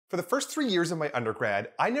For the first 3 years of my undergrad,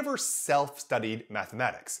 I never self-studied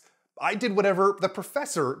mathematics. I did whatever the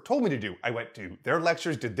professor told me to do. I went to their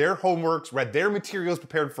lectures, did their homeworks, read their materials,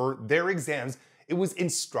 prepared for their exams. It was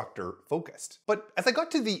instructor focused. But as I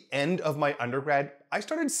got to the end of my undergrad, I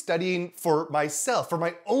started studying for myself, for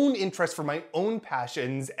my own interests, for my own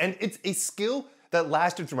passions, and it's a skill that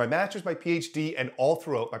lasted through my master's, my PhD, and all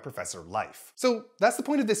throughout my professor life. So that's the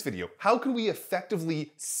point of this video. How can we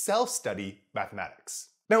effectively self-study mathematics?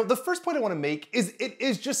 Now, the first point I want to make is it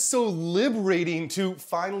is just so liberating to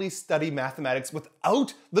finally study mathematics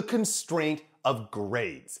without the constraint of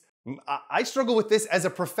grades. I struggle with this as a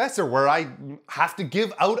professor where I have to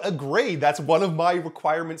give out a grade. That's one of my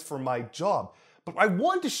requirements for my job. But I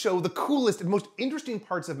want to show the coolest and most interesting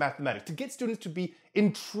parts of mathematics to get students to be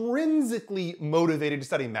intrinsically motivated to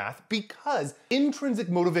study math, because intrinsic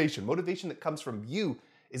motivation, motivation that comes from you,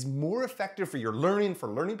 is more effective for your learning, for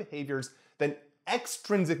learning behaviors, than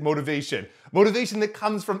extrinsic motivation, motivation that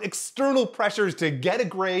comes from external pressures to get a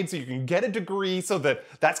grade so you can get a degree so that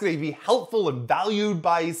that's going to be helpful and valued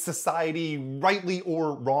by society rightly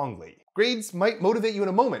or wrongly. Grades might motivate you in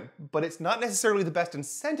a moment, but it's not necessarily the best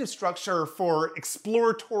incentive structure for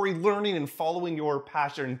exploratory learning and following your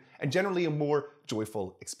passion, and generally a more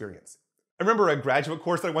joyful experience. I remember a graduate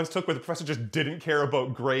course that I once took where the professor just didn't care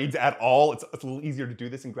about grades at all. It's a little easier to do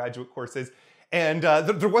this in graduate courses. And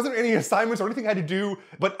there wasn't any assignments or anything I had to do,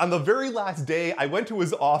 but on the very last day, I went to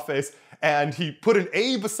his office and he put an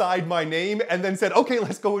A beside my name and then said, okay,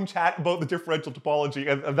 let's go and chat about the differential topology.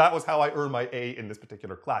 And that was how I earned my A in this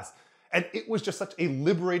particular class. And it was just such a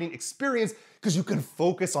liberating experience because you can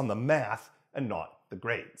focus on the math and not the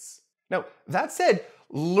grades. Now, that said,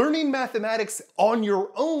 learning mathematics on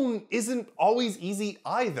your own isn't always easy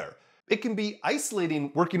either. It can be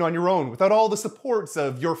isolating working on your own without all the supports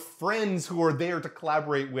of your friends who are there to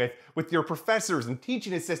collaborate with your professors and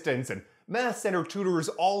teaching assistants and math center tutors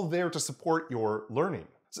all there to support your learning.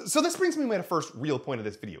 So this brings me to my first real point of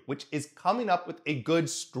this video, which is coming up with a good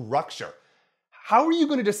structure. How are you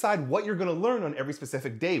going to decide what you're going to learn on every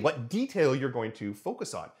specific day? What detail you're going to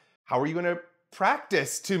focus on? How are you going to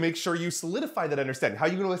practice to make sure you solidify that understanding? How are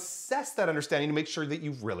you going to assess that understanding to make sure that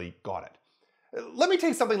you've really got it? Let me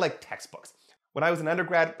take something like textbooks. When I was an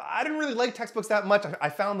undergrad, I didn't really like textbooks that much. I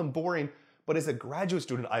found them boring. But as a graduate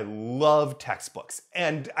student, I love textbooks.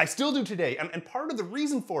 And I still do today. And part of the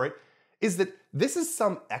reason for it is that this is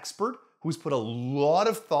some expert who's put a lot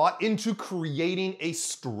of thought into creating a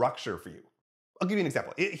structure for you. I'll give you an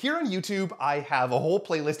example. Here on YouTube, I have a whole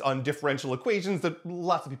playlist on differential equations that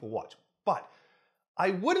lots of people watch. But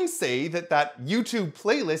I wouldn't say that YouTube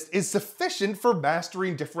playlist is sufficient for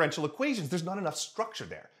mastering differential equations. There's not enough structure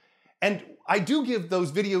there. And I do give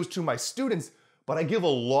those videos to my students, but I give a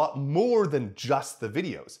lot more than just the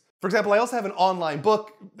videos. For example, I also have an online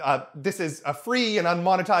book. This is a free and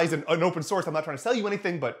unmonetized and an open source. I'm not trying to sell you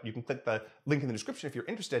anything, but you can click the link in the description if you're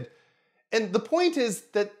interested. And the point is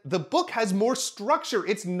that the book has more structure.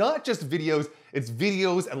 It's not just videos, it's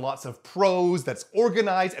videos and lots of prose that's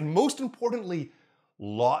organized, and most importantly,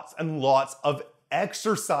 lots and lots of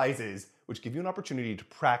exercises, which give you an opportunity to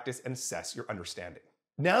practice and assess your understanding.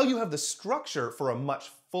 Now you have the structure for a much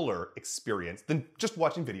fuller experience than just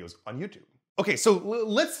watching videos on YouTube. Okay, so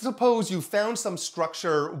let's suppose you found some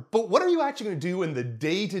structure, but what are you actually going to do in the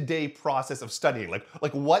day-to-day process of studying?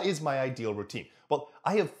 Like what is my ideal routine? Well,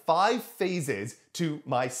 I have 5 phases to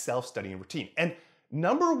my self-studying routine. And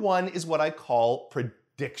number 1 is what I call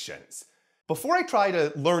predictions. Before I try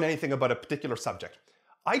to learn anything about a particular subject,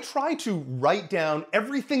 I try to write down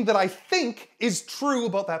everything that I think is true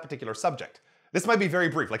about that particular subject. This might be very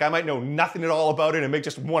brief, like I might know nothing at all about it and make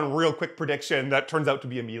just one real quick prediction that turns out to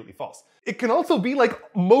be immediately false. It can also be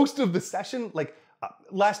like most of the session, like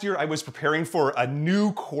last year I was preparing for a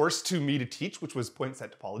new course to me to teach, which was point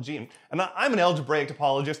set topology, and I'm an algebraic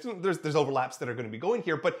topologist, and there's overlaps that are going to be going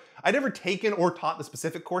here, but I'd never taken or taught the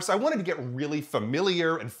specific course, so I wanted to get really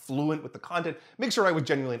familiar and fluent with the content, make sure I was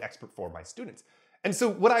genuinely an expert for my students. And so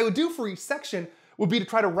what I would do for each section would be to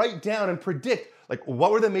try to write down and predict, like,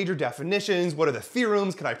 what were the major definitions, what are the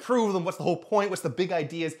theorems, can I prove them, what's the whole point, what's the big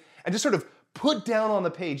ideas, and just sort of put down on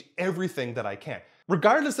the page everything that I can.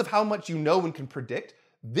 Regardless of how much you know and can predict,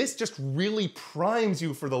 this just really primes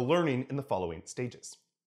you for the learning in the following stages.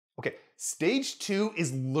 Okay, stage 2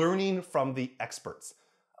 is learning from the experts.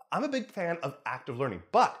 I'm a big fan of active learning,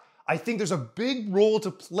 but I think there's a big role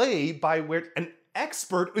to play by where an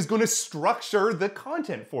expert is going to structure the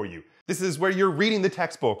content for you. This is where you're reading the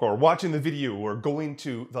textbook or watching the video or going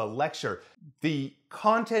to the lecture. The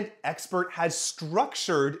content expert has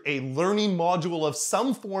structured a learning module of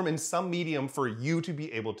some form in some medium for you to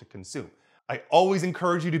be able to consume. I always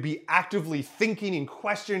encourage you to be actively thinking and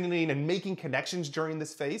questioning and making connections during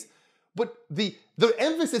this phase. But the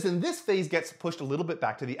emphasis in this phase gets pushed a little bit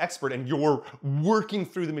back to the expert, and you're working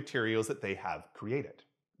through the materials that they have created.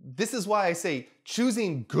 This is why I say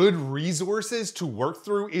choosing good resources to work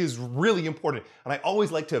through is really important. And I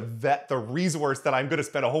always like to vet the resource that I'm going to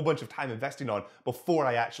spend a whole bunch of time investing on before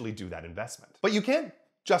I actually do that investment. But you can't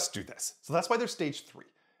just do this. So that's why there's stage 3.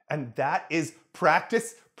 And that is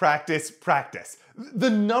practice, practice, practice. The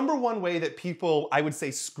number one way that people, I would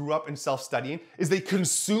say, screw up in self-studying is they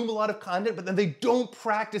consume a lot of content, but then they don't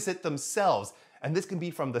practice it themselves. And this can be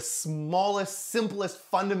from the smallest, simplest,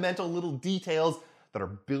 fundamental little details that are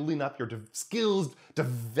building up your skills,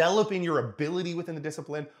 developing your ability within the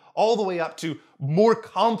discipline, all the way up to more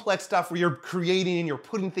complex stuff where you're creating and you're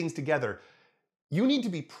putting things together. You need to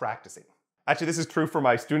be practicing. Actually, this is true for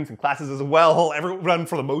my students in classes as well. Everyone,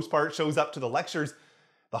 for the most part, shows up to the lectures.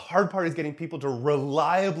 The hard part is getting people to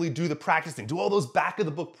reliably do the practicing, do all those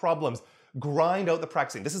back-of-the-book problems, grind out the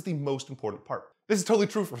practicing. This is the most important part. This is totally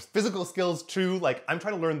true for physical skills too. Like, I'm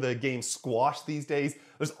trying to learn the game squash these days.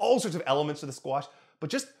 There's all sorts of elements to the squash, but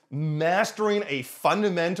just mastering a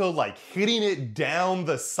fundamental, like hitting it down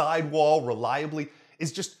the sidewall reliably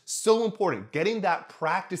is just so important. Getting that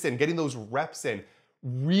practice in, getting those reps in,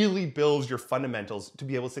 really builds your fundamentals to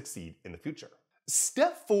be able to succeed in the future.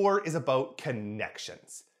 Step 4 is about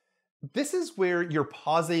connections. This is where you're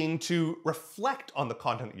pausing to reflect on the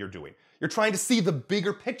content that you're doing. You're trying to see the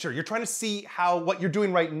bigger picture. You're trying to see how what you're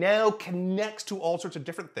doing right now connects to all sorts of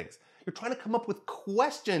different things. You're trying to come up with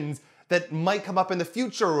questions that might come up in the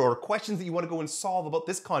future, or questions that you want to go and solve about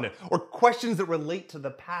this content, or questions that relate to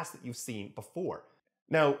the past that you've seen before.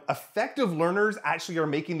 Now, effective learners actually are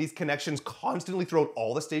making these connections constantly throughout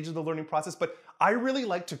all the stages of the learning process, but I really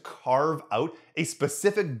like to carve out a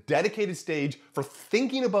specific dedicated stage for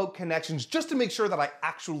thinking about connections just to make sure that I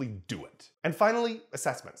actually do it. And finally,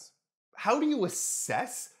 assessments. How do you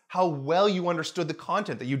assess how well you understood the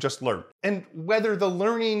content that you just learned, and whether the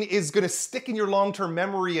learning is going to stick in your long-term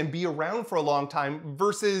memory and be around for a long time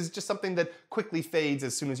versus just something that quickly fades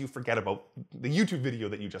as soon as you forget about the YouTube video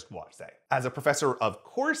that you just watched, say? As a professor of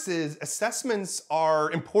courses, assessments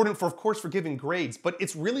are important for, of course, for giving grades, but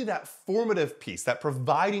it's really that formative piece, that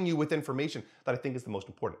providing you with information, that I think is the most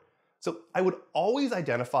important. So I would always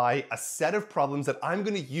identify a set of problems that I'm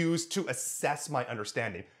going to use to assess my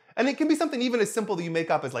understanding. And it can be something even as simple that you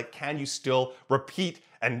make up as, like, can you still repeat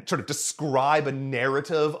and sort of describe a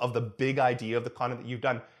narrative of the big idea of the content that you've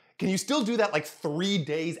done? Can you still do that like 3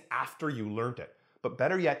 days after you learned it? But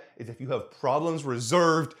better yet is if you have problems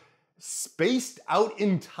reserved, spaced out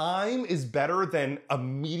in time is better than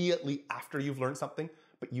immediately after you've learned something.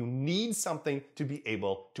 But you need something to be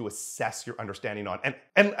able to assess your understanding on.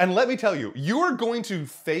 And let me tell you, you are going to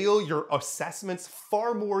fail your assessments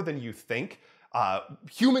far more than you think.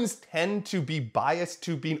 Humans tend to be biased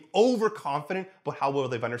to being overconfident about how well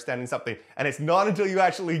they've understanding something. And it's not until you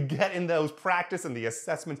actually get in those practice and the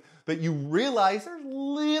assessments that you realize there's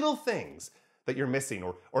little things that you're missing,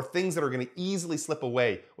 or things that are going to easily slip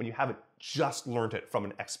away when you haven't just learned it from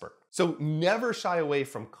an expert. So never shy away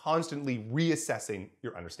from constantly reassessing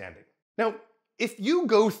your understanding. Now, if you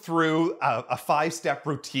go through a 5-step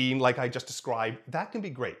routine like I just described, that can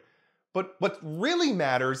be great. But what really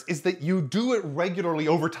matters is that you do it regularly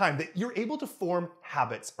over time, that you're able to form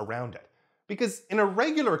habits around it. Because in a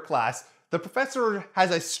regular class, the professor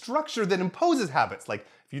has a structure that imposes habits. Like,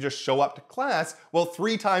 if you just show up to class, well,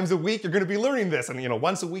 3 times a week you're going to be learning this, and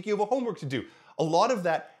once a week you have a homework to do. A lot of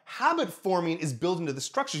that habit forming is built into the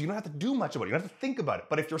structures. You don't have to do much about it. You don't have to think about it.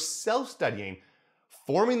 But if you're self-studying,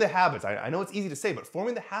 forming the habits, I know it's easy to say, but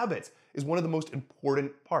forming the habits is one of the most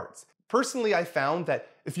important parts. Personally, I found that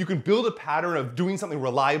if you can build a pattern of doing something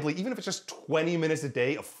reliably, even if it's just 20 minutes a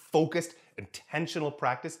day of focused, intentional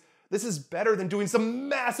practice, this is better than doing some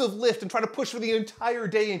massive lift and trying to push for the entire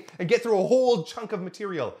day and get through a whole chunk of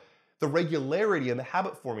material. The regularity and the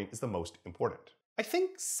habit forming is the most important. I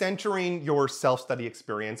think centering your self-study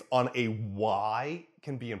experience on a why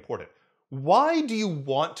can be important. Why do you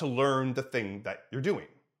want to learn the thing that you're doing?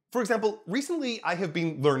 For example, recently I have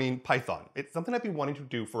been learning Python. It's something I've been wanting to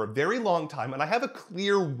do for a very long time, and I have a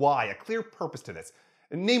clear why, a clear purpose to this.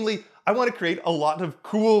 Namely, I want to create a lot of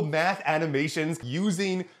cool math animations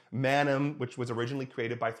using Manum, which was originally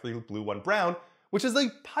created by 3 Blue 1 Brown, which is a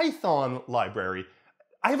Python library.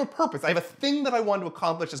 I have a purpose. I have a thing that I want to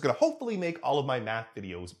accomplish that's going to hopefully make all of my math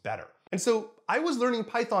videos better. And so I was learning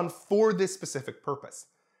Python for this specific purpose.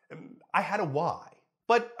 I had a why.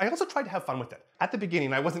 But I also tried to have fun with it. At the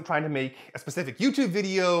beginning, I wasn't trying to make a specific YouTube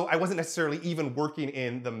video. I wasn't necessarily even working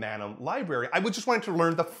in the Manum library. I was just wanting to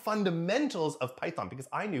learn the fundamentals of Python because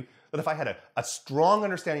I knew that if I had a strong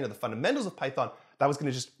understanding of the fundamentals of Python, that was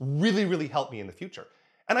gonna just really, really help me in the future.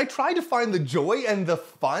 And I tried to find the joy and the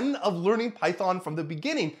fun of learning Python from the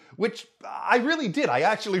beginning, which I really did. I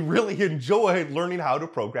actually really enjoyed learning how to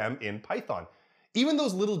program in Python. Even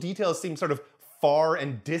those little details seem sort of far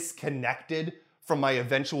and disconnected from my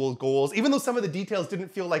eventual goals, even though some of the details didn't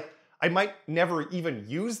feel like I might never even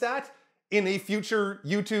use that in a future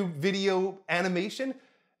YouTube video animation,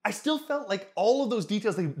 I still felt like all of those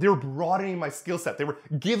details, they were broadening my skill set. They were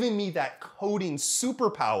giving me that coding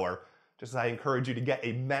superpower, just as I encourage you to get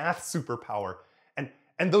a math superpower.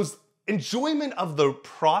 And those enjoyment of the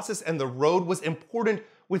process and the road was important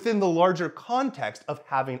within the larger context of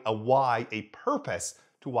having a why, a purpose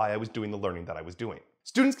to why I was doing the learning that I was doing.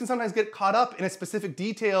 Students can sometimes get caught up in a specific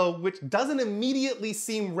detail which doesn't immediately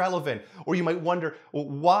seem relevant, or you might wonder, well,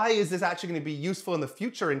 why is this actually going to be useful in the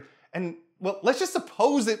future? And well, let's just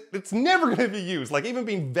suppose it's never going to be used. Like even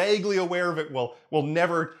being vaguely aware of it will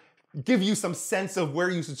never give you some sense of where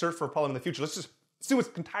you should search for a problem in the future. Let's just assume it's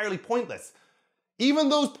entirely pointless. Even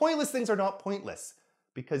those pointless things are not pointless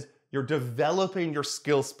because you're developing your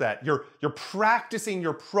skill set, you're practicing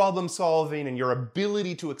your problem solving and your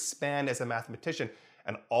ability to expand as a mathematician.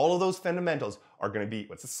 And all of those fundamentals are gonna be,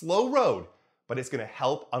 it's a slow road, but it's gonna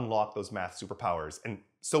help unlock those math superpowers. And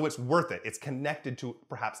so it's worth it. It's connected to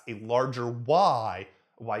perhaps a larger why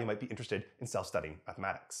you might be interested in self-studying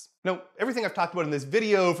mathematics. Now, everything I've talked about in this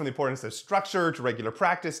video, from the importance of structure to regular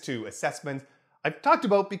practice to assessment, I've talked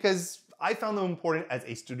about because I found them important as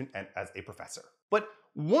a student and as a professor. But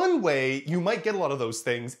one way you might get a lot of those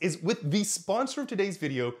things is with the sponsor of today's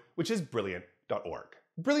video, which is Brilliant.org.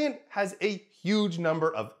 Brilliant has a huge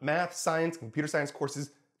number of math, science, and computer science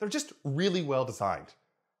courses that are just really well designed.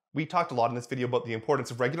 We talked a lot in this video about the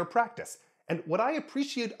importance of regular practice. And what I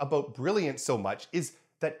appreciate about Brilliant so much is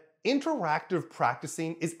that interactive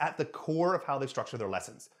practicing is at the core of how they structure their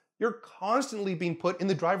lessons. You're constantly being put in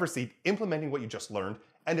the driver's seat, implementing what you just learned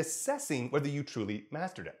and assessing whether you truly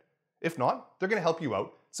mastered it. If not, they're gonna help you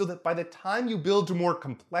out so that by the time you build to more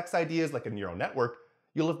complex ideas like a neural network,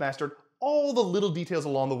 you'll have mastered all the little details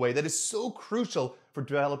along the way that is so crucial for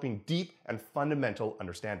developing deep and fundamental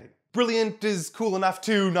understanding. Brilliant is cool enough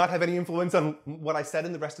to not have any influence on what I said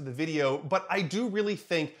in the rest of the video, but I do really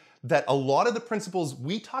think that a lot of the principles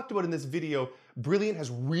we talked about in this video, Brilliant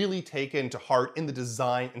has really taken to heart in the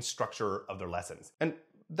design and structure of their lessons. And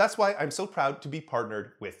that's why I'm so proud to be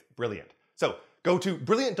partnered with Brilliant. So go to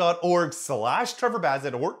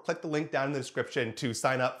brilliant.org/TrevorBazit or click the link down in the description to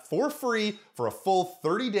sign up for free for a full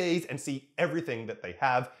 30 days and see everything that they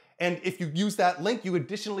have. And if you use that link, you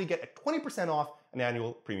additionally get a 20% off an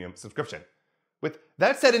annual premium subscription. With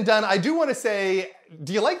that said and done, I do want to say,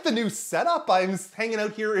 do you like the new setup? I'm hanging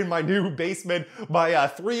out here in my new basement. My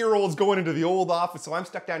 3-year-old's going into the old office, so I'm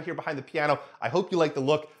stuck down here behind the piano. I hope you like the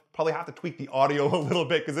look. Probably have to tweak the audio a little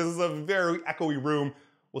bit because this is a very echoey room.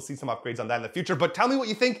 We'll see some upgrades on that in the future, but tell me what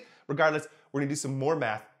you think. Regardless, we're gonna do some more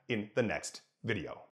math in the next video.